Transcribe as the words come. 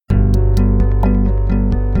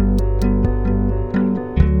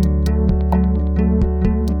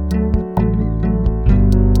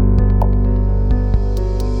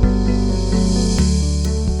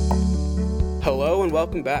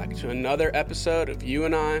welcome back to another episode of You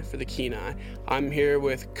and I for the Kenai. I'm here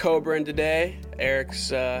with Koebryn today.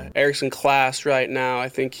 Eric's in class right now. I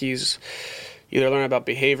think he's either learning about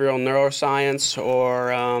behavioral neuroscience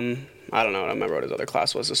or I don't know. I don't remember what his other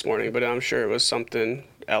class was this morning, but I'm sure it was something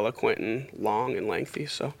eloquent and long and lengthy.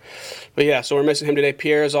 So we're missing him today.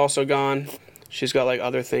 Pierre is also gone. She's got like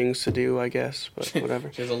other things to do, I guess, but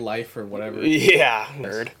whatever. She has a life or whatever. Yeah,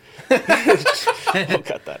 nerd. I'll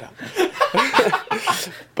cut that out.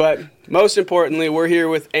 But most importantly, we're here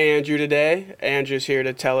with Andrew today. Andrew's here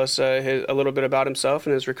to tell us a little bit about himself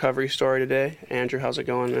and his recovery story today. Andrew, how's it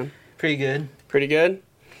going, man? Pretty good. Pretty good?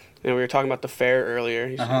 And we were talking about the fair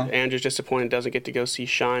earlier. Andrew's disappointed doesn't get to go see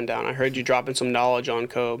Shinedown. I heard you dropping some knowledge on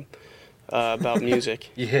Kobe about music.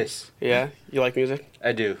 Yes. Yeah? You like music?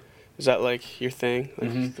 I do. Is that like your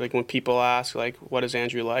thing? Like when people ask, like, what does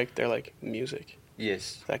Andrew like? They're like, music.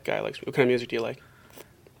 Yes. That guy likes. What kind of music do you like?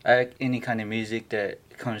 I like any kind of music that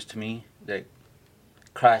comes to me, like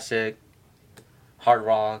classic, hard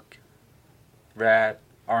rock, rap,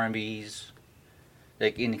 R&Bs,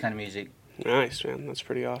 like any kind of music. Nice, man. That's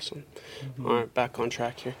pretty awesome. All right, back on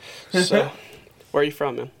track here. So, where are you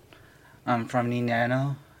from, man? I'm from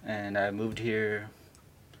Nenana, and I moved here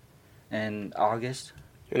in August.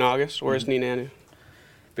 In August? Where's Nenana?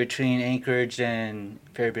 Between Anchorage and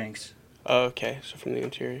Fairbanks. Oh, okay, so from the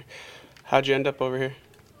interior. How'd you end up over here?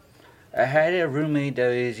 I had a roommate that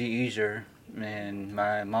was a user, and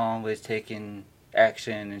my mom was taking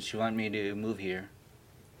action, and she wanted me to move here.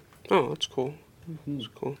 Oh, that's cool. That's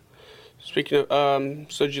cool. Speaking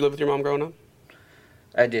of, so did you live with your mom growing up?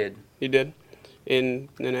 I did. You did? In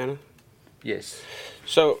Nenana? Yes.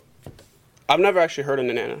 So, I've never actually heard of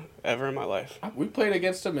Nenana ever in my life. We played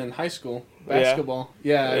against them in high school basketball.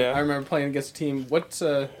 Yeah. I remember playing against a team. What's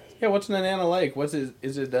Nenana like? What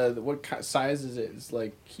size is it? It's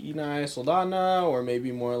like Kenai, Soldana, or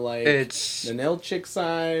maybe more like It's Nanilchik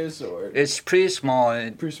size, or it's pretty small.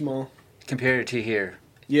 Pretty small Compared to here.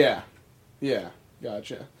 Yeah,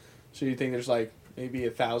 gotcha. So you think there's like maybe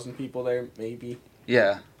 1,000 people there? Maybe.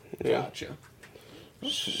 Yeah. Gotcha.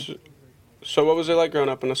 So what was it like growing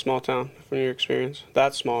up in a small town from your experience?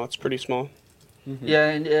 That small, it's pretty small. Mm-hmm. Yeah,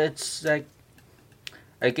 and it's like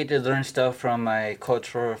I get to learn stuff from my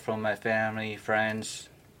culture, from my family, friends,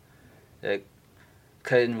 like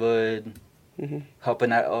cutting wood,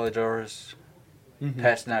 helping out elders,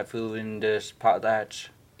 passing out food in this potlatch.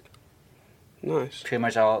 Nice. Pretty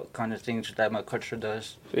much all kind of things that my culture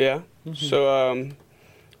does. Yeah? So,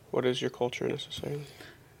 what is your culture necessarily?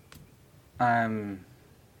 I'm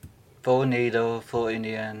full Native, full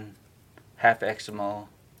Indian, half Eskimo,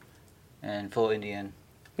 and full Indian.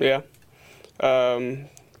 Yeah.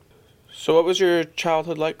 So what was your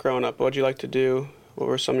childhood like growing up? What did you like to do? What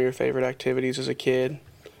were some of your favorite activities as a kid?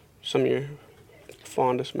 Some of your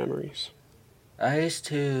fondest memories? I used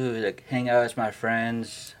to like hang out with my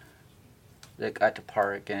friends, like at the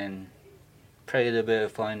park, and play a little bit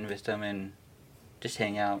of fun with them and just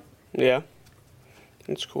hang out. Yeah.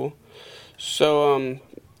 That's cool. So,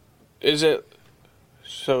 is it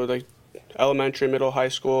like elementary, middle, high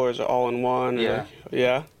school, or is it all in one? Yeah. Like,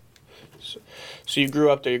 yeah. So you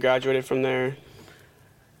grew up there. You graduated from there.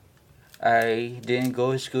 I didn't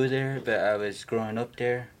go to school there, but I was growing up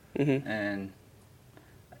there, Mhm. and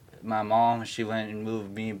my mom, she went and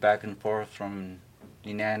moved me back and forth from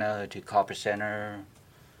Nenana to Copper Center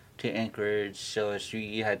to Anchorage, so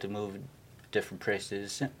she had to move different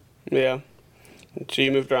places. Yeah. So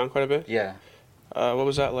you moved around quite a bit. Yeah, What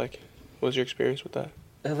was that like? What was your experience with that?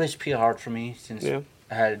 it was pretty hard for me since Yeah.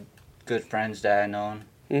 I had good friends that I known.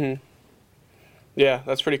 Yeah,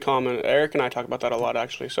 that's pretty common. Eric and I talk about that a lot,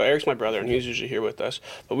 actually. So Eric's my brother, and he's usually here with us.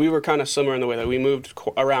 But we were kind of similar in the way that we moved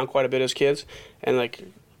around quite a bit as kids, and like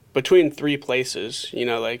between three places,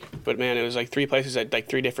 but man, it was like three places at like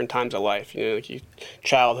three different times of life. Like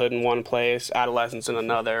childhood in one place, adolescence in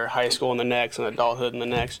another, high school in the next, and adulthood in the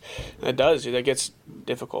next. And it gets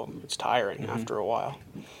difficult. It's tiring after a while.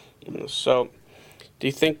 So, do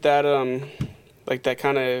you think that like that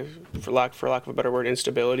kind of, for lack of a better word,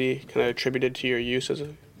 instability kind of attributed to your use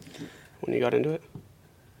when you got into it?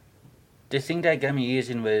 The thing that got me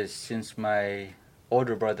using was since my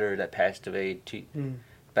older brother that passed away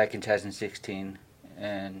back in 2016,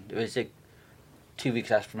 and it was like 2 weeks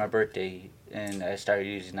after my birthday, and I started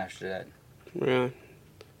using after that. Yeah,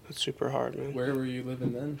 that's super hard, man. Where were you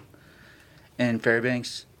living then? In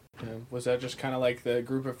Fairbanks? Yeah. Was that just kind of like the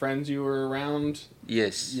group of friends you were around?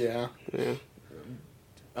 Yes. Yeah. Yeah.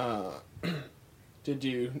 Did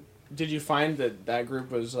you find that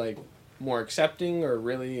group was like more accepting or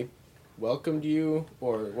really welcomed you,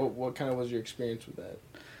 or what kind of was your experience with that?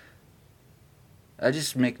 I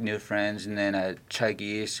just make new friends, and then I try to get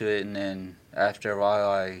used to it, and then after a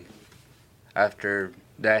while, after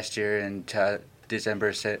last year in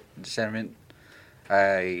December 7th,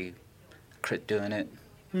 I quit doing it.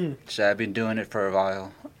 So I've been doing it for a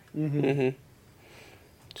while.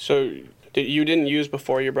 So you didn't use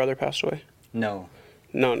before your brother passed away? No.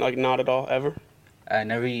 No, like not at all, ever? I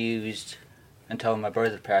never used until my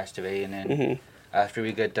brother passed away, and then after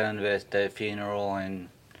we got done with the funeral and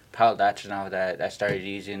potlatch and all that, I started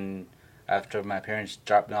using after my parents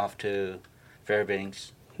dropped me off to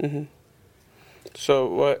Fairbanks.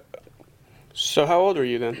 So how old were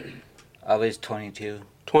you then? I was 22.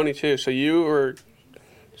 22. So you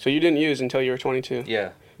didn't use until you were 22?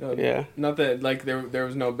 Yeah. No, yeah. Not that like there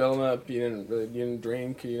was no build up. You didn't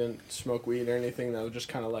drink. You didn't smoke weed or anything. That was just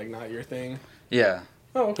kind of like not your thing. Yeah.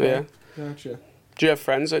 Oh, okay. Yeah. Gotcha. Do you have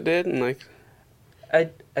friends that did? And like, I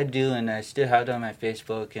do, and I still have them on my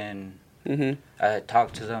Facebook, and I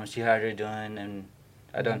talk to them, see how they're doing, and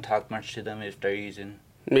I don't talk much to them if they're using.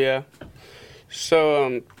 Yeah.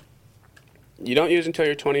 So you don't use until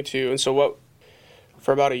you're 22, and so what?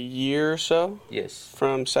 For about a year or so? Yes.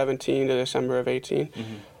 From 17 to December of 18.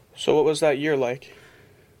 So what was that year like?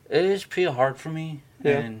 It was pretty hard for me.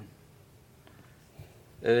 Yeah. And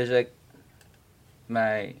it was like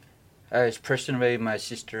I was pushing away my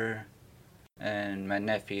sister and my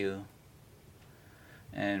nephew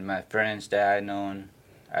and my friends that I known.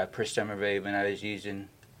 I pushed them away when I was using.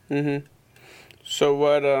 So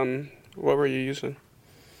what were you using?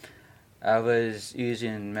 I was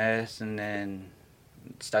using meth, and then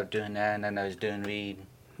stopped doing that, and then I was doing weed.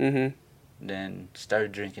 Then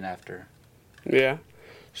started drinking after. Yeah.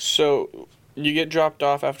 So you get dropped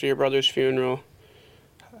off after your brother's funeral,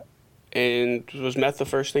 and was meth the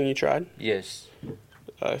first thing you tried? Yes.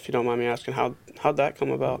 If you don't mind me asking, how'd that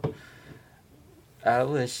come about? I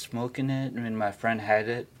was smoking it when my friend had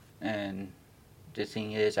it, and the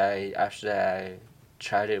thing is, after that I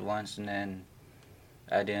tried it once, and then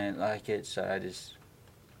I didn't like it, so I just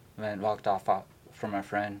walked off from my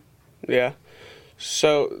friend. Yeah.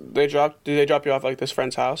 So did they drop you off like this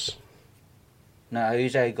friend's house? No, I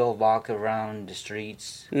usually go walk around the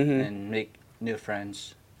streets and make new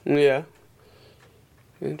friends. Yeah.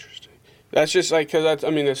 Interesting. That's just like, because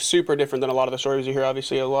it's super different than a lot of the stories you hear.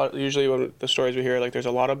 Obviously, usually when the stories we hear, like there's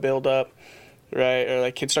a lot of build up, right? Or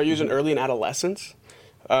like kids start using early in adolescence.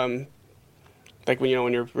 Like when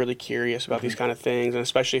you're really curious about these kind of things, and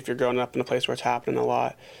especially if you're growing up in a place where it's happening a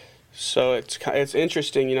lot. So it's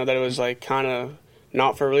interesting, that it was like kind of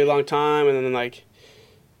not for a really long time, and then like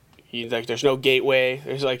there's no gateway.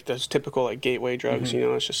 There's like those typical like gateway drugs.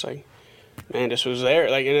 It's just like, man, this was there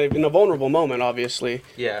like in a vulnerable moment. Obviously,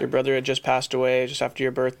 Yeah. Your brother had just passed away just after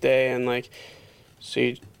your birthday, and like,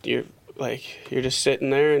 so you're just sitting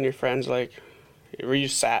there, and your friend's like, were you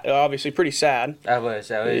sad? Obviously, pretty sad. I was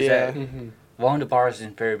Yeah. at one of the bars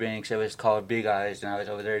in Fairbanks. It was called Big Eyes, and I was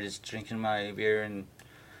over there just drinking my beer, and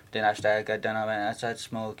then after I got done, I went outside to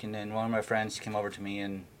smoke, and then one of my friends came over to me,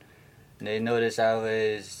 and they noticed I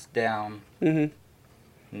was down, and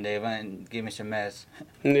they went and gave me some meth.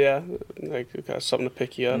 Yeah, like got something to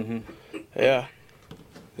pick you up. Yeah.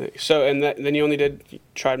 So then you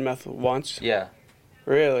tried meth once? Yeah.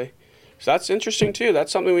 Really? So that's interesting too.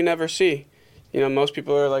 That's something we never see. Most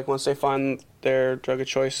people are like, once they find their drug of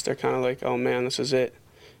choice, they're kind of like, oh man, this is it.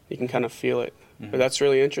 You can kind of feel it. But that's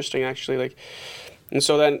really interesting, actually. Like, and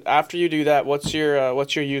so then after you do that, what's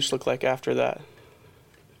your use look like after that?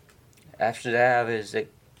 After that, I was like,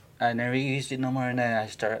 I never used it no more, and then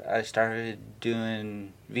I started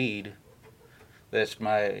doing weed with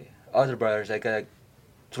my other brothers. I got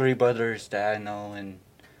 3 brothers that I know, and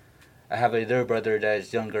I have another brother that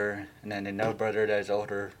is younger, and then another brother that is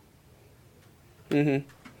older.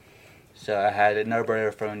 So I had another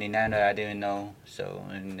brother from Nina I didn't know,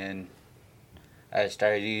 and then I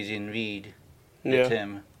started using weed with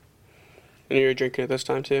him. And you were drinking at this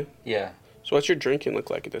time too? Yeah. So what's your drinking look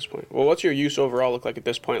like at this point? Well, what's your use overall look like at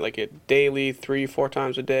this point? Like it daily, 3-4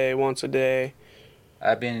 times a day, once a day?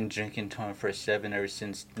 I've been drinking 24/7 ever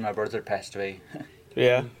since my brother passed away.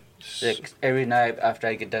 Yeah. Like every night after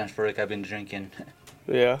I get done for work, I've been drinking.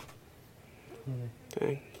 Yeah.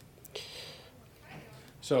 Dang.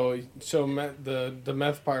 So the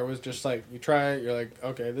meth part was just like you try it, you're like,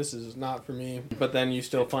 okay, this is not for me, but then you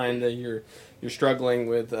still find that you're struggling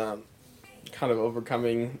with kind of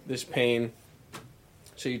overcoming this pain,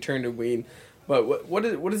 so you turn to weed. But what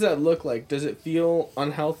does that look like? Does it feel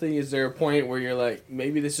unhealthy? Is there a point where you're like,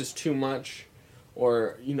 maybe this is too much,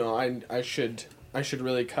 or I should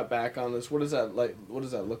really cut back on this? What does that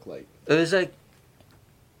look like? It was like,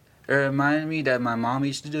 it reminded me that my mom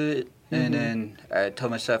used to do it, And then I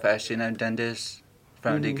told myself I shouldn't have done this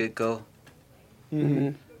from the get-go.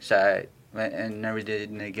 So I went and never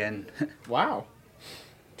did it again. Wow.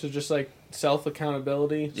 So just like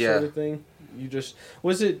self-accountability sort of thing? You just...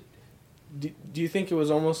 Was it... Do you think it was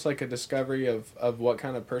almost like a discovery of what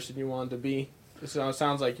kind of person you wanted to be? It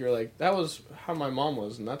sounds like you're like, that was how my mom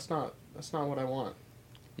was, and that's not what I want.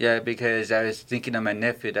 Yeah, because I was thinking of my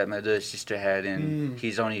nephew that my little sister had, and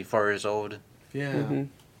he's only 4 years old. Yeah.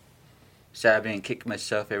 So I've been kicking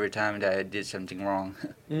myself every time that I did something wrong.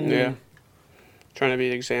 Yeah. Trying to be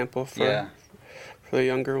an example for the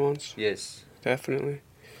younger ones. Yes. Definitely.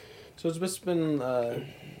 So it's just been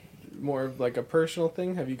more of like a personal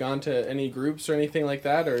thing? Have you gone to any groups or anything like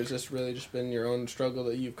that? Or has this really just been your own struggle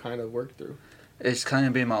that you've kind of worked through? It's kind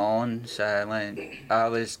of been my own. So I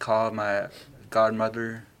always called my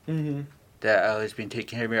godmother that I always been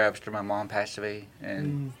taking care of me after my mom passed away.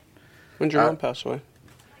 And when did your mom pass away?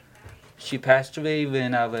 She passed away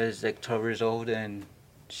when I was like 12 years old, and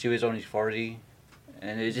she was only 40.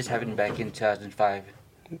 And it just happened back in 2005.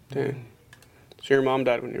 Dang. So your mom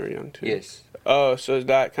died when you were young, too? Yes. Oh, so does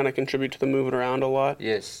that kind of contribute to the moving around a lot?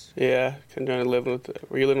 Yes. Yeah. Were you living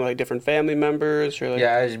with like different family members? Or like...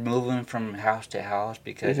 Yeah, I was moving from house to house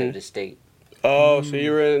because of the state. Oh, so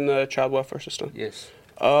you were in the child welfare system? Yes.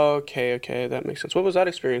 Okay, that makes sense. What was that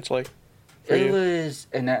experience like for you? It was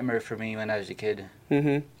a nightmare for me when I was a kid.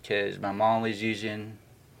 Because my mom was using,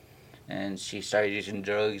 and she started using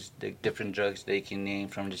drugs, the different drugs they can name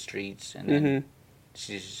from the streets, and then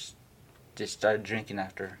she just started drinking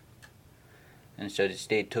after. And so the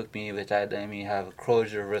state took me without letting me have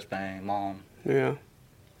closure with my mom. Yeah.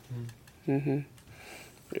 And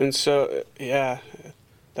so, yeah,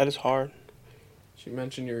 that is hard. You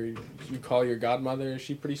mentioned you call your godmother. Is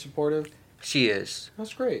she pretty supportive? She is.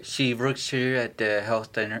 That's great. She works here at the health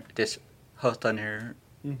center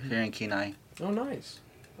here in Kenai. Oh, nice.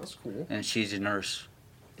 That's cool. And she's a nurse.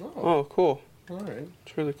 Oh, cool. All right.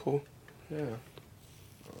 It's really cool. Yeah.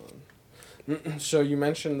 So you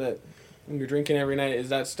mentioned that when you're drinking every night, is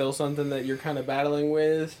that still something that you're kind of battling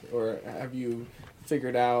with? Or have you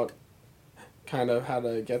figured out kind of how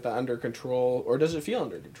to get that under control? Or does it feel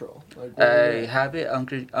under control? Like, I have it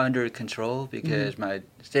under control because my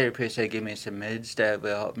therapist had given me some meds that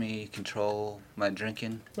will help me control my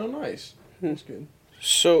drinking. Oh, nice. That's good.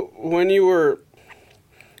 So when you were...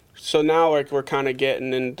 So now like we're kind of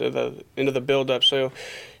getting into the build-up. So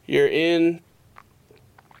you're in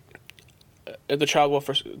the child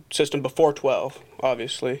welfare system before 12,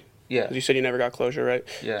 obviously. Yeah. You said you never got closure, right?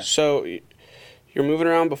 Yeah. So you're moving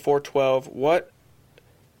around before 12.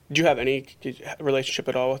 Did you have any relationship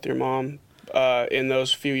at all with your mom in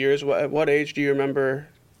those few years? At what age do you remember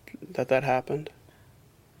that happened?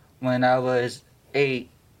 When I was 8,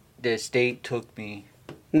 the state took me.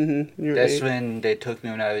 That's 8. When they took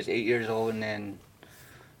me when I was 8 years old, and then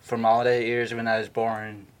from all the years when I was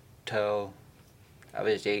born till I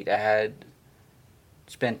was 8, I had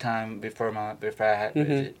spent time before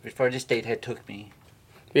the state had took me.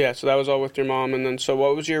 Yeah, so that was all with your mom, and then so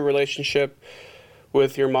what was your relationship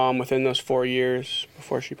with your mom within those 4 years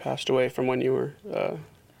before she passed away from when you were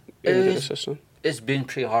into the system? It's been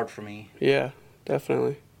pretty hard for me. Yeah,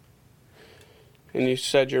 definitely. And you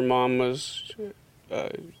said your mom was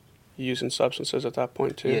using substances at that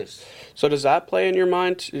point too. Yes. So does that play in your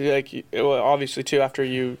mind? Like, well, obviously too, after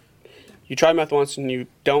you try meth once and you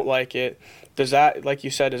don't like it, does that, like you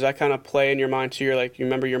said, does that kind of play in your mind too? You're like, you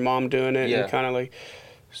remember your mom doing it, and kind of like,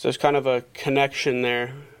 so there's kind of a connection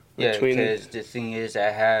there. Yeah, because the thing is,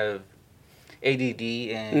 I have ADD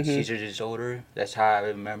and seizure disorder. That's how I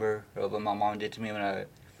remember what my mom did to me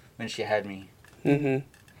when she had me. Do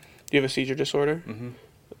you have a seizure disorder?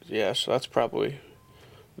 Yeah, so that's probably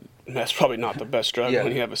not the best drug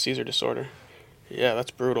when you have a seizure disorder. Yeah,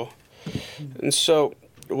 that's brutal. And so,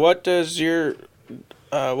 what does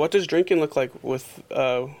drinking look like with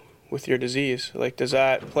your disease? Like, does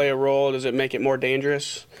that play a role? Does it make it more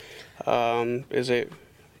dangerous? Is it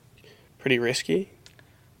pretty risky?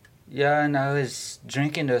 Yeah, and I was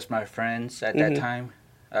drinking with my friends at that time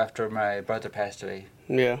after my brother passed away.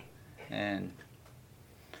 Yeah. And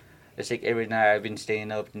it's like every night I've been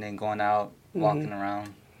staying up and then going out, walking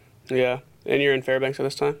around. Yeah. And you're in Fairbanks at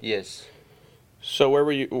this time? Yes. So where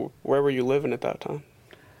were you living at that time?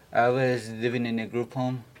 I was living in a group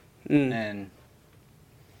home, and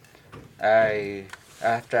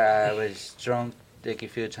after I was drunk like a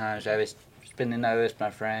few times, I was spending the night with my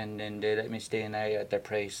friend, and they let me stay a night at their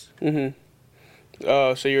place.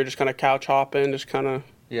 Oh, so you were just kind of couch hopping, just kind of...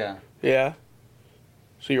 Yeah. Yeah?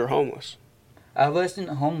 So you were homeless? I wasn't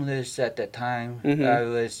homeless at that time. I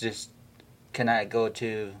was just cannot go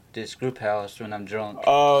to this group house when I'm drunk.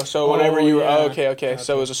 Oh, so whenever you were okay. Gotcha.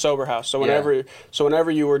 So it was a sober house. So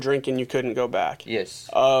whenever you were drinking, you couldn't go back. Yes.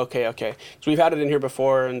 Oh, okay. So we've had it in here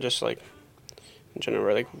before, and just like in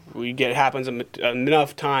general, like it happens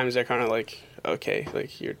enough times. They're kind of like, okay,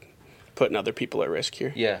 like you're putting other people at risk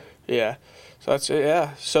here. Yeah. Yeah. So that's it.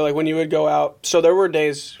 Yeah. So like when you would go out, so there were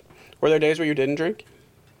days. Were there days where you didn't drink?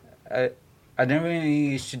 I never really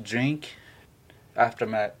used to drink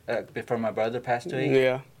after before my brother passed away.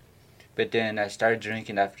 Yeah. But then I started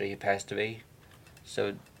drinking after he passed away.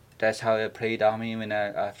 So that's how it played on me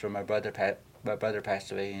after my brother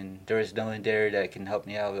passed away, and there was no one there that can help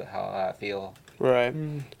me out with how I feel. Right.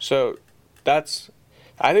 So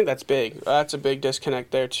I think that's big. That's a big disconnect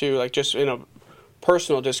there too. Like just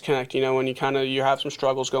personal disconnect. When you have some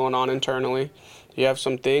struggles going on internally, you have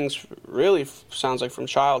some things really sounds like from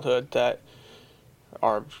childhood that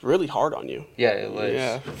are really hard on you. Yeah, it was.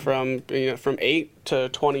 Yeah, from 8 to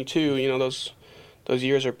 22, those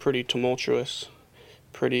years are pretty tumultuous,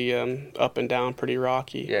 pretty up and down, pretty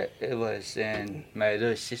rocky. Yeah, it was. And my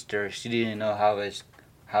little sister, she didn't know how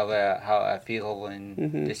I feel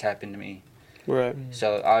when this happened to me. Right.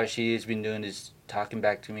 So all she has been doing is talking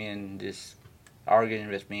back to me and just arguing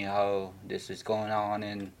with me how this is going on,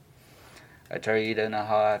 and I tell you, you don't know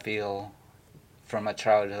how I feel from my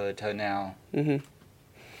childhood till now.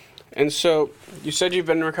 And so you said you've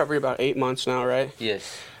been in recovery about 8 months now, right?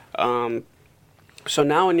 Yes. So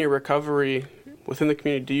now in your recovery within the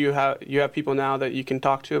community, do you have people now that you can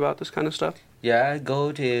talk to about this kind of stuff? Yeah, I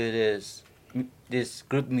go to this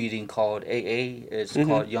group meeting called AA. It's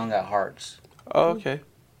called Young at Hearts. Oh, okay.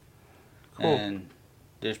 Cool. And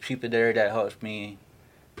there's people there that helps me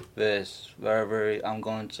with whatever I'm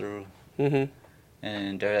going through.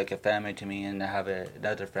 And they're like a family to me, and I have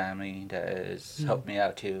another family that has helped me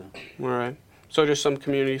out too. All right. So just some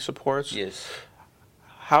community supports? Yes.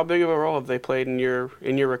 How big of a role have they played in your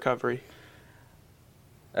recovery?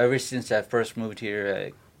 Ever since I first moved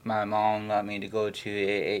here, my mom let me to go to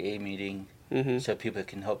a AA meeting so people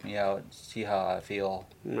can help me out, see how I feel.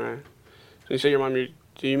 All right. So you say your mom,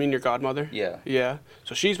 do you mean your godmother? Yeah. Yeah.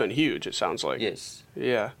 So she's been huge, it sounds like. Yes.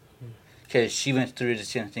 Yeah. Because she went through the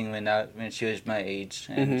same thing when she was my age,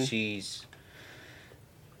 and she's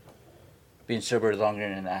been sober longer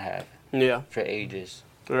than I have. Yeah. For ages.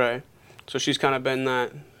 Right. So she's kind of been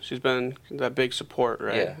that big support,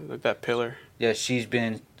 right? Yeah. Like that pillar. Yeah, she's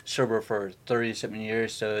been sober for 30-something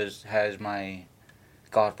years, so has my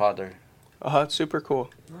godfather. Oh, that's super cool.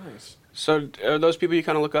 Nice. So are those people you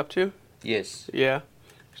kind of look up to? Yes. Yeah.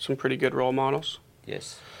 Some pretty good role models.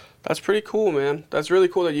 Yes. That's pretty cool, man. That's really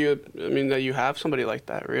cool that you have somebody like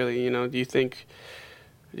that, really. Do you think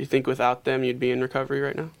without them you'd be in recovery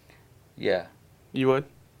right now? Yeah. You would?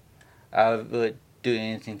 I would do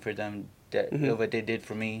anything for them what they did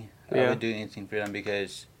for me. I would do anything for them,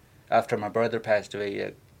 because after my brother passed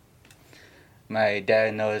away, my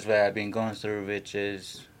dad knows what I've been going through, which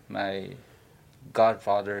is my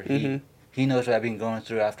godfather. He knows what I've been going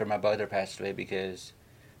through after my brother passed away, because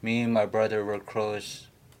me and my brother were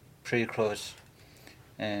pretty close,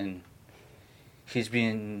 and he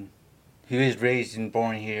was raised and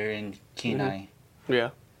born here in Kenai.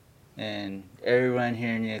 Yeah. And everyone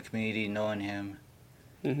here in the community knowing him,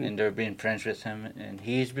 and they're being friends with him, and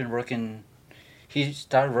he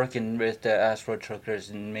started working with the Asphalt Truckers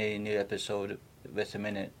and made a new episode with him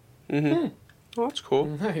in it. Oh, that's cool.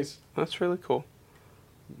 Nice. That's really cool.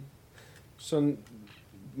 So,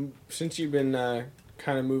 since you've been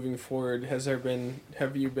kind of moving forward,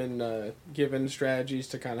 have you been given strategies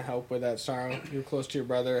to kind of help with that sorrow? You're close to your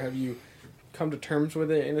brother. Have you come to terms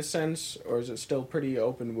with it in a sense, or is it still pretty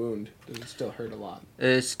open wound? Does it still hurt a lot?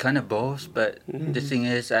 It's kind of both, but the thing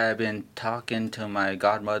is, I've been talking to my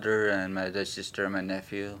godmother and my other sister and my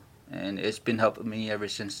nephew, and it's been helping me ever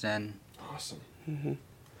since then. Awesome. I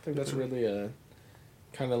think that's really a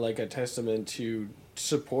kind of like a testament to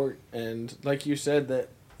support, and like you said, that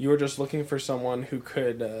you were just looking for someone who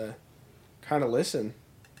could kind of listen,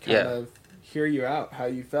 kind of hear you out, how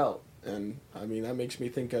you felt. And I mean, that makes me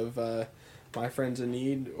think of my friends in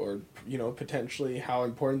need, or potentially how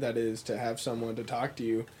important that is to have someone to talk to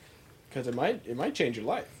you, because it might change your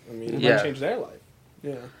life. I mean, it might change their life.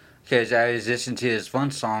 Yeah. Because I was listening to this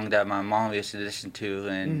one song that my mom used to listen to,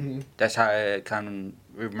 and that's how it kind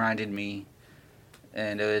of reminded me.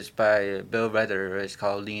 And it was by Bill Weather. It's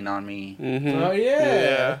called "Lean on Me." Oh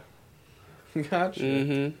yeah.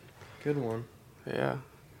 Gotcha. Good one. Yeah.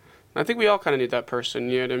 I think we all kind of need that person,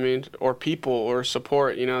 you know what I mean? Or people, or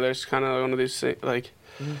support, there's kind of one of these things, like,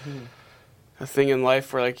 a thing in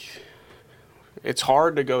life where, like, it's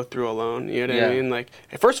hard to go through alone, you know what I mean? Like,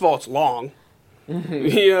 first of all, it's long.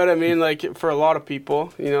 You know what I mean? Like, for a lot of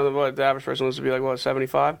people, you know, what the average person lives to be like, what,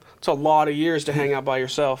 75? It's a lot of years to hang out by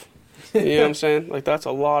yourself. You know what I'm saying? Like, that's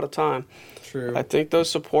a lot of time. True. I think those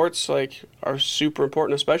supports, like, are super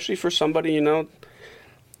important, especially for somebody, you know,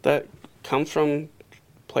 that comes from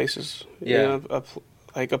places. Yeah. You know,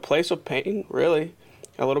 like a place of pain, really.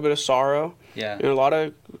 A little bit of sorrow. Yeah. You know, a lot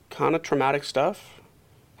of kind of traumatic stuff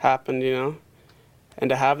happened, you know. And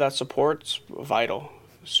to have that support's vital,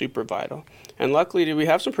 super vital. And luckily, we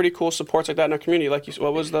have some pretty cool supports like that in our community. Like,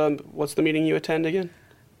 what's the meeting you attend again?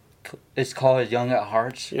 It's called Young at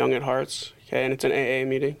Hearts. Young at Hearts. Okay, and it's an AA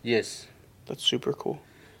meeting. Yes. That's super cool.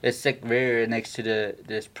 It's like very next to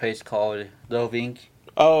this place called Love Inc.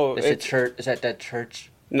 Oh, it's a church. It's at that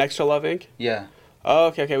church. Next to Love Inc. Yeah. Oh,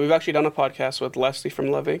 okay. We've actually done a podcast with Leslie from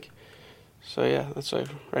Love Inc. So yeah, that's right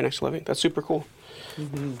next to Love Inc. That's super cool.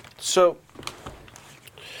 Mm-hmm. So.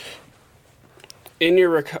 In your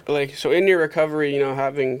recovery, you know,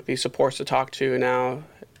 having these supports to talk to now,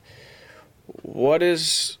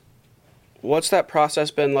 what's that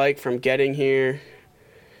process been like from getting here,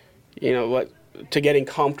 you know, to getting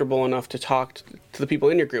comfortable enough to talk to the people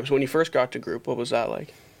in your groups? When you first got to group, what was that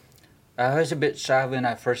like? I was a bit shy when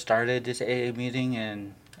I first started this AA meeting,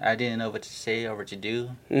 and I didn't know what to say or what to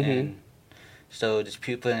do. Mm-hmm. And so just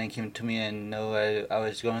people came to me and know I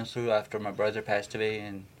was going through after my brother passed away,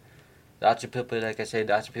 and lots of people, like I said,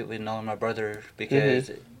 know my brother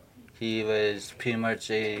because he was pretty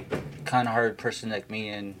much a kind of hard person like me,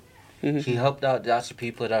 and he helped out lots of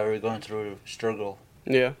people that were going through struggle.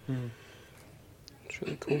 Yeah. It's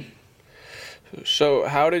really cool. So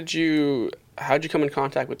how'd you come in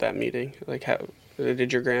contact with that meeting? Like, how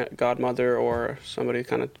did your godmother or somebody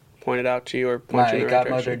kind of point it out to you or point you in the right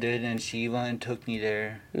godmother direction? did, and she went and took me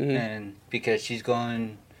there, and because she's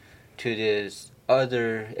going to this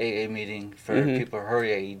other AA meeting for people her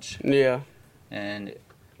age. Yeah. And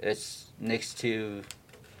it's next to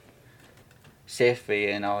Safeway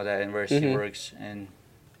and all that, and where she works, and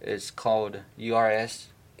it's called URS.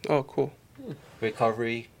 Oh, cool.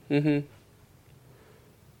 Recovery. That's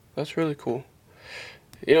really cool.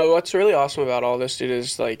 You know, what's really awesome about all this, dude,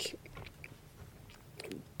 is like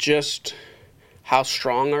just how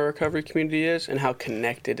strong our recovery community is and how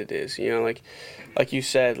connected it is. You know, like you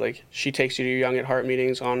said, like she takes you to your Young at Heart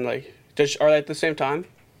meetings on like, are they at the same time?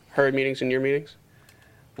 Her meetings and your meetings?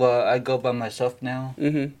 Well, I go by myself now.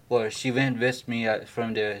 Well, she went with me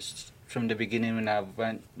from the beginning when I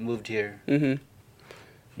moved here. And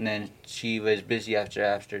then she was busy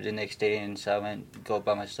after the next day, and so I go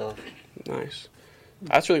by myself. Nice.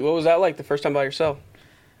 What was that like the first time by yourself?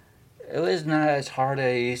 It was not as hard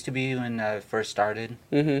as it used to be when I first started.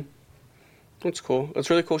 That's cool. That's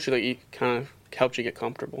really cool. She kind of helped you get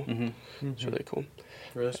comfortable. It's really cool.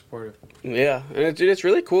 Really supportive. Yeah, and it's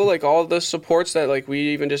really cool. Like all the supports that like we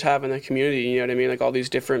even just have in the community. You know what I mean? Like all these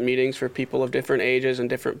different meetings for people of different ages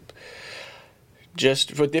and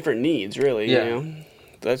just for different needs. Really, yeah. You know,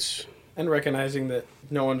 and recognizing that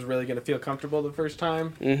no one's really going to feel comfortable the first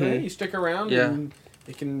time. You stick around. Yeah. And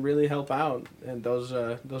it can really help out, and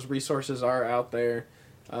those resources are out there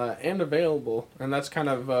and available, and that's kind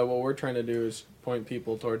of what we're trying to do is point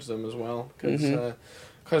people towards them as well,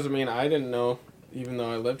 because I mean I didn't know, even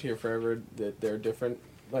though I lived here forever, that there are different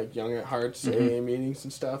like Young at Hearts AA meetings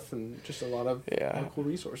and stuff, and just a lot of cool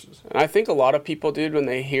resources. And I think a lot of people, dude, when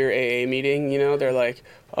they hear AA meeting, you know, they're like,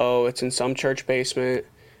 oh, it's in some church basement.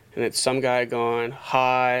 And it's some guy going,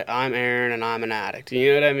 hi, I'm Aaron, and I'm an addict. You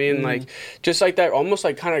know what I mean? Like, just like that, almost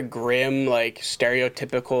like kind of grim, like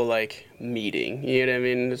stereotypical, like meeting. You know what I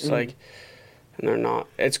mean? It's like, and they're not.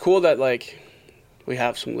 It's cool that like we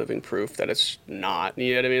have some living proof that it's not.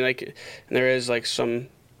 You know what I mean? Like, and there is like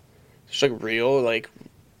there's like real, like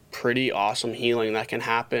pretty awesome healing that can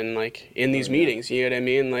happen like in these meetings. You know what I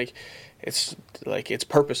mean? Like, it's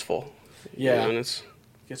purposeful. Yeah. You know, and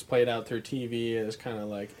gets played out through TV is kind of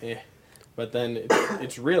like but then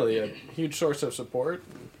it's really a huge source of support.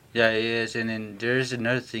 Yeah, it is. And then there's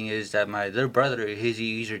another thing is that my little brother, he's a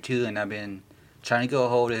user too, and I've been trying to get a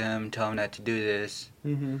hold of him, tell him not to do this,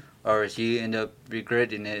 or he end up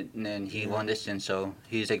regretting it, and then he won't listen. So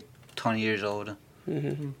he's like 20 years old.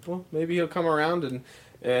 Well, maybe he'll come around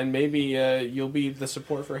and maybe you'll be the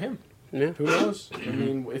support for him. Yeah. Who knows? I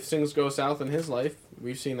mean, if things go south in his life,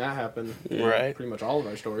 we've seen that happen in pretty much all of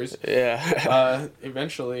our stories. Yeah.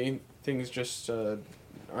 Eventually, things just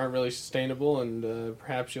aren't really sustainable, and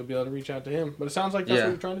perhaps you'll be able to reach out to him. But it sounds like that's what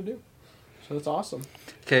you're trying to do. So that's awesome.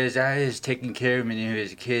 Because I was taking care of him when he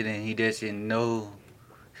was a kid, and he doesn't know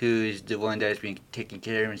who's the one that's been taking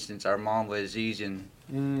care of him since our mom was using.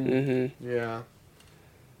 Yeah.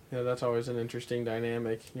 Yeah, that's always an interesting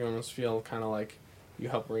dynamic. You almost feel kind of like you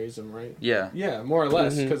help raise them, right? Yeah. Yeah, more or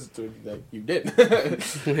less, because you did.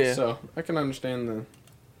 Yeah. So I can understand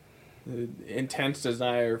the intense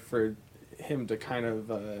desire for him to kind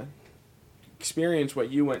of experience what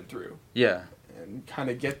you went through. Yeah. And kind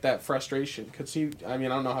of get that frustration. Because I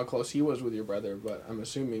don't know how close he was with your brother, but I'm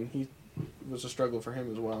assuming it was a struggle for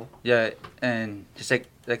him as well. Yeah, and just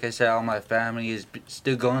like I said, all my family is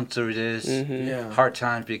still going through this hard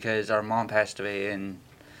times because our mom passed away and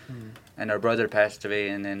our brother passed away,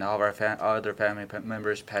 and then all of our other family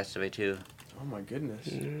members passed away too. Oh my goodness.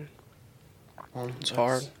 Well, it's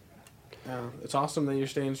hard. Yeah, it's awesome that you're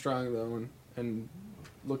staying strong though and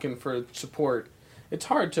looking for support. It's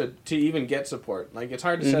hard to even get support. Like, it's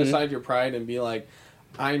hard to set aside your pride and be like,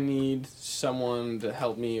 I need someone to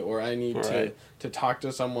help me, or I need to talk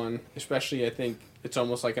to someone. Especially, I think it's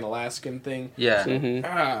almost like an Alaskan thing. Yeah. So,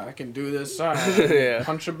 I can do this.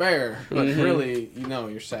 Punch a bear. But really,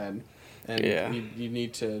 you're sad. And you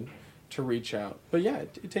need to reach out. But yeah,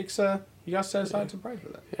 it takes you got to set aside some pride for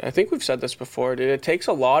that. Yeah, I think we've said this before, dude. It takes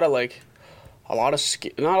a lot of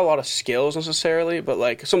not a lot of skills necessarily, but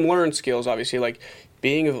like some learned skills, obviously, like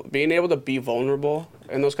being able to be vulnerable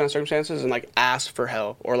in those kind of circumstances and like ask for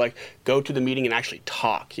help, or like go to the meeting and actually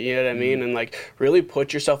talk, you know what I mean? And like really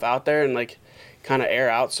put yourself out there and like kind of air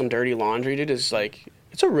out some dirty laundry, dude, is like,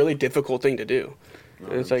 it's a really difficult thing to do.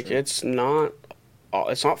 And it's like, it's not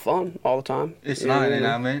fun all the time. It's not,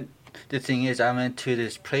 and the thing is, I went to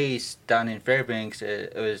this place down in Fairbanks.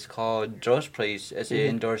 It was called Joe's Place. It's an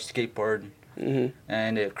indoor skateboard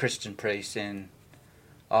and a Christian place, and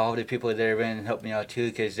all the people there went and helped me out too,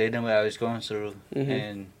 because they knew what I was going through,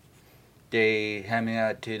 and they handed me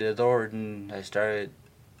out to the Lord, and I started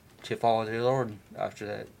to follow the Lord after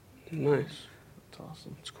that. Nice. That's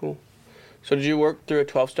awesome. That's cool. So did you work through a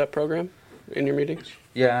 12-step program in your meetings?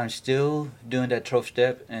 Yeah, I'm still doing that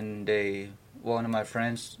 12-step, and one of my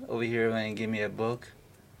friends over here went and gave me a book,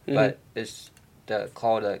 but it's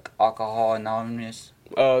called like Alcohol Anonymous.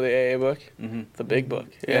 Oh, the AA book? The big book.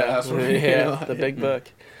 Yeah, that's what the big book.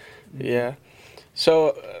 Yeah.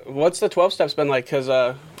 So what's the 12 steps been like? Because,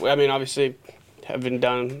 obviously, having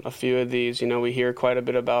done a few of these, we hear quite a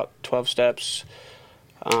bit about 12 steps.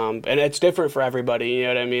 And it's different for everybody, you know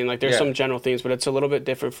what I mean? Like, there's some general themes, but it's a little bit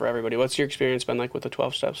different for everybody. What's your experience been like with the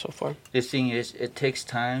 12 steps so far? The thing is, it takes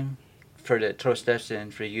time for the 12 steps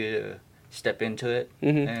and for you to step into it.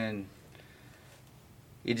 And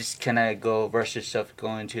you just kind of go versus yourself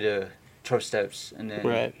going to the 12 steps and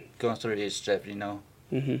then going through each step,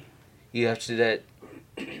 You have to let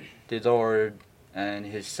the Lord and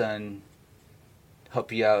His Son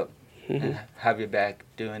help you out and have your back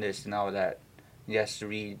doing this and all that. You have to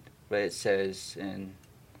read what it says, and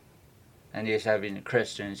you have to have any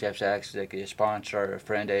Christians. You have to ask like a sponsor or a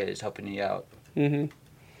friend that is helping you out. Yeah.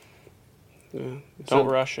 Don't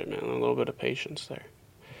rush it, man. A little bit of patience there.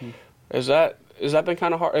 Has that been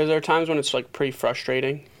kind of hard? Is there times when it's like pretty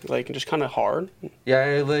frustrating, like just kind of hard? Yeah,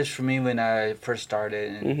 it was for me when I first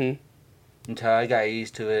started, and until I got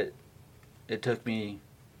used to it. It took me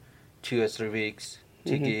 2 or 3 weeks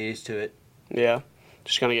to get used to it. Yeah,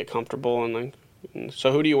 just kind of get comfortable and like.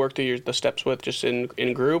 So who do you work through the steps with? Just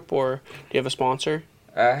in group, or do you have a sponsor?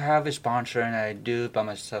 I have a sponsor, and I do it by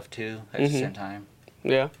myself too at the same time.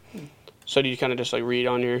 Yeah. So do you kind of just like read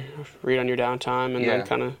on your downtime and then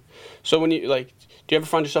kind of. So when you like, do you ever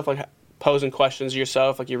find yourself like posing questions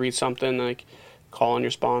yourself? Like you read something, like calling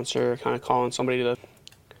your sponsor, kind of calling somebody to.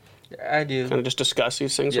 I do. Kind of just discuss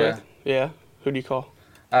these things with. Yeah. Who do you call?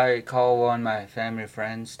 I call one of my family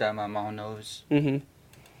friends that my mom knows.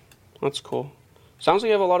 That's cool. Sounds like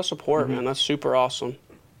you have a lot of support, man. That's super awesome.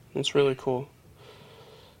 That's really cool.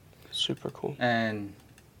 Super cool. And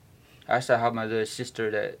I still have my little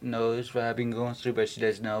sister that knows what I've been going through, but she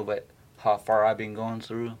doesn't know how far I've been going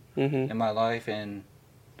through in my life. And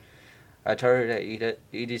I told her that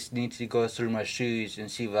you just need to go through my shoes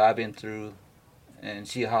and see what I've been through and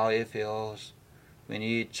see how it feels when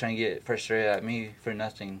you try and get frustrated at me for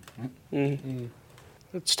nothing.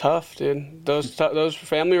 It's tough, dude. Those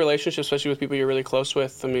family relationships, especially with people you're really close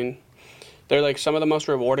with, I mean, they're like some of the most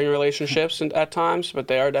rewarding relationships at times, but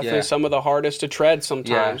they are definitely some of the hardest to tread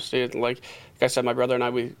sometimes, dude. Like I said, my brother and I,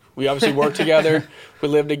 we obviously work together, we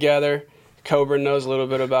live together. Koebryn knows a little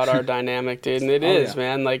bit about our dynamic, dude, and it is,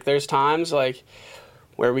 man. Like there's times like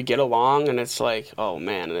where we get along and it's like, oh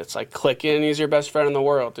man, and it's like clicking, he's your best friend in the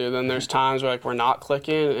world, dude. Then there's times where like we're not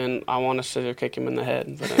clicking and I want to sit there kick him in the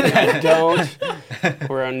head, but I don't.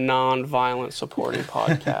 We're a non-violent supporting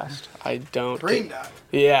podcast. I don't. Green dot.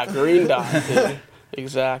 Yeah, green dot, dude.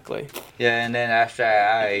 Exactly. Yeah, and then after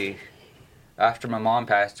I after my mom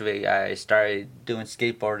passed away, I started doing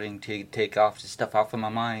skateboarding to take off the stuff off of my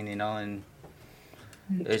mind, and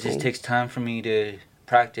it just takes time for me to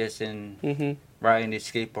practice and riding the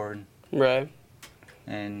skateboard. Right.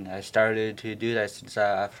 And I started to do that since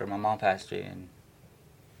after my mom passed away,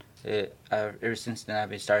 and ever since then I've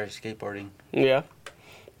been started skateboarding. Yeah.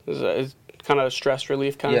 It's kind of a stress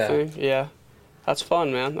relief kind of thing. Yeah. That's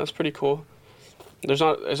fun, man. That's pretty cool. Is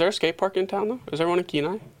there a skate park in town though? Is there one in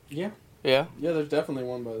Kenai? Yeah. Yeah. Yeah, there's definitely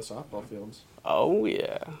one by the softball fields. Oh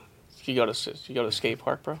yeah. You go to skate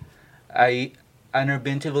park, bro? I never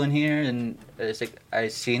been to one here, and it's like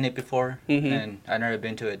I've seen it before, and I never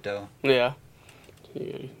been to it though. Yeah.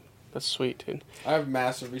 That's sweet, dude. I have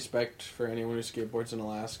massive respect for anyone who skateboards in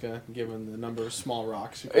Alaska, given the number of small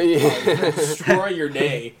rocks you could destroy your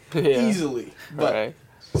day easily, but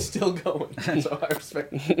still going. So I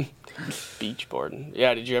respect it. Beachboarding.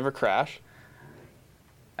 Yeah, did you ever crash?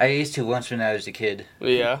 I used to once when I was a kid.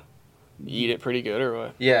 Yeah. You eat it pretty good or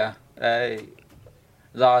what? Yeah. I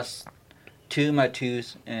lost 2 of my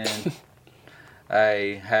tooth, and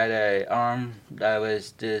I had an arm that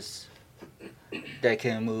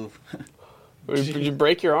couldn't move. Did you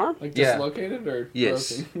break your arm? Like dislocated or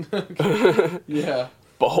yes. broken? Yeah.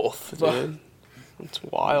 Both, dude. That's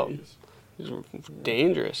wild. It's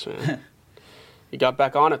dangerous, man. You got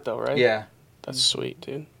back on it though, right? Yeah. That's sweet,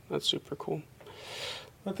 dude. That's super cool.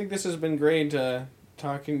 I think this has been great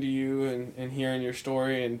talking to you and hearing your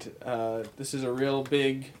story, and this is a real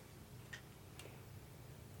big...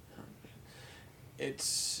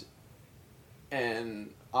 It's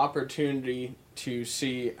an opportunity to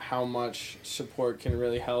see how much support can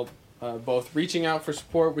really help, both reaching out for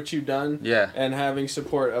support, which you've done, and having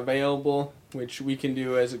support available, which we can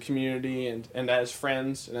do as a community and as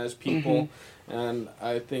friends and as people. And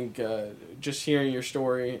I think just hearing your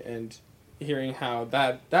story and hearing how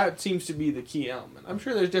that seems to be the key element. I'm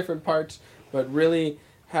sure there's different parts, but really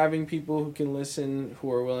having people who can listen,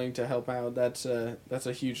 who are willing to help out, that's a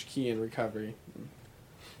huge key in recovery.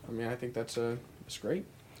 I mean, I think that's great.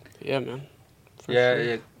 Yeah, man. For sure.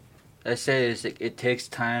 Sure. I say it takes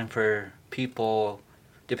time for people,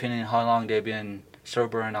 depending on how long they've been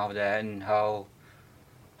sober and all that, and how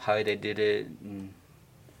they did it, and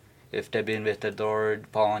if they've been with the Lord,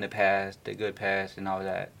 following the path, the good path, and all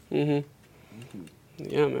that. Yeah,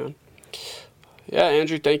 man. Yeah,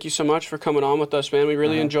 Andrew, thank you so much for coming on with us, man. We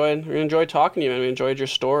really enjoyed talking to you, man. We enjoyed your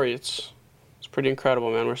story. It's pretty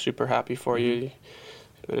incredible, man. We're super happy for you.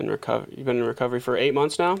 You've been in recovery for 8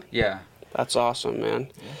 months now? Yeah. That's awesome, man.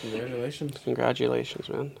 Yeah, congratulations. Congratulations,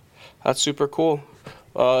 man. That's super cool.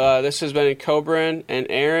 This has been Koebryn and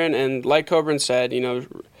Aaron, and like Koebryn said,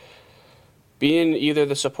 being either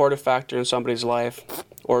the supportive factor in somebody's life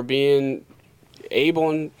or being able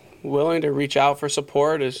and willing to reach out for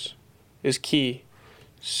support is key.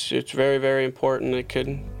 It's very, very important. It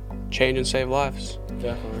could change and save lives.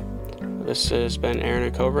 Definitely. This has been Aaron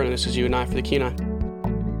and Koebryn, and this is You and I for the Kenai.